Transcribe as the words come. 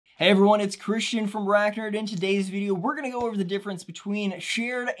Hey everyone, it's Christian from Racknerd. In today's video, we're going to go over the difference between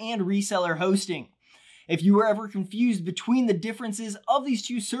shared and reseller hosting. If you were ever confused between the differences of these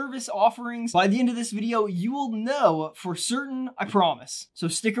two service offerings, by the end of this video, you will know for certain, I promise. So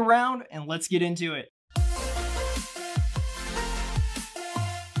stick around and let's get into it.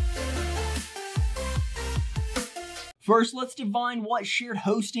 First, let's define what shared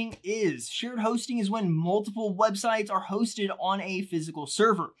hosting is. Shared hosting is when multiple websites are hosted on a physical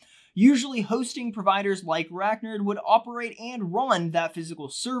server. Usually, hosting providers like Racknerd would operate and run that physical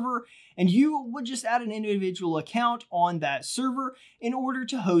server, and you would just add an individual account on that server in order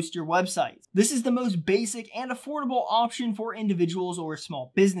to host your website. This is the most basic and affordable option for individuals or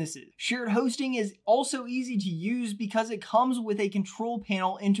small businesses. Shared hosting is also easy to use because it comes with a control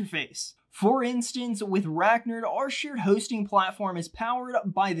panel interface. For instance, with Racknerd, our shared hosting platform is powered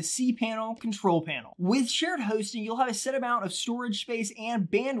by the cPanel control panel. With shared hosting, you'll have a set amount of storage space and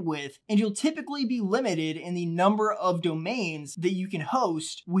bandwidth, and you'll typically be limited in the number of domains that you can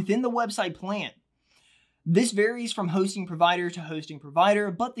host within the website plan. This varies from hosting provider to hosting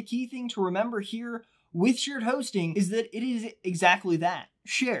provider, but the key thing to remember here with shared hosting is that it is exactly that,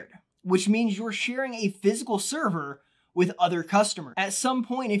 shared, which means you're sharing a physical server with other customers. At some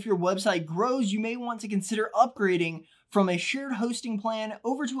point, if your website grows, you may want to consider upgrading from a shared hosting plan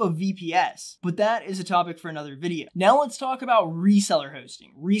over to a VPS, but that is a topic for another video. Now let's talk about reseller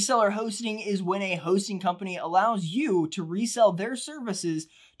hosting. Reseller hosting is when a hosting company allows you to resell their services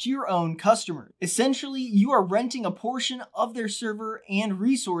to your own customers. Essentially, you are renting a portion of their server and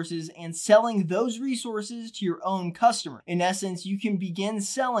resources and selling those resources to your own customer. In essence, you can begin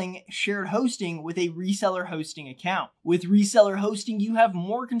selling shared hosting with a reseller hosting account. With reseller hosting, you have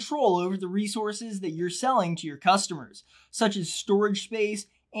more control over the resources that you're selling to your customers, such as storage space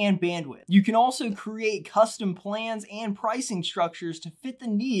and bandwidth. You can also create custom plans and pricing structures to fit the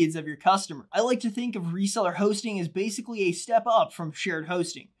needs of your customer. I like to think of reseller hosting as basically a step up from shared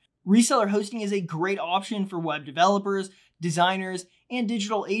hosting. Reseller hosting is a great option for web developers, designers, and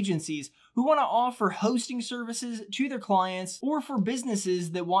digital agencies who want to offer hosting services to their clients, or for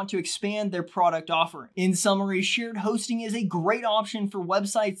businesses that want to expand their product offering. In summary, shared hosting is a great option for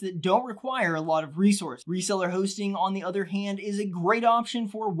websites that don't require a lot of resources. Reseller hosting, on the other hand, is a great option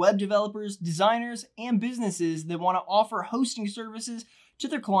for web developers, designers, and businesses that want to offer hosting services to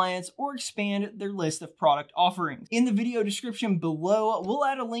their clients or expand their list of product offerings. In the video description below, we'll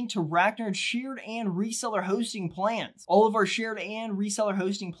add a link to Racknerd's shared and reseller hosting plans. All of our shared and reseller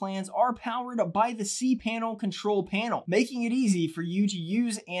hosting plans are powered by the cPanel control panel, making it easy for you to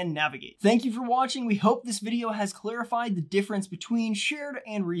use and navigate. Thank you for watching. We hope this video has clarified the difference between shared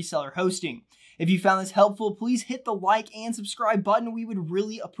and reseller hosting. If you found this helpful, please hit the like and subscribe button. We would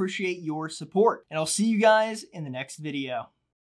really appreciate your support. And I'll see you guys in the next video.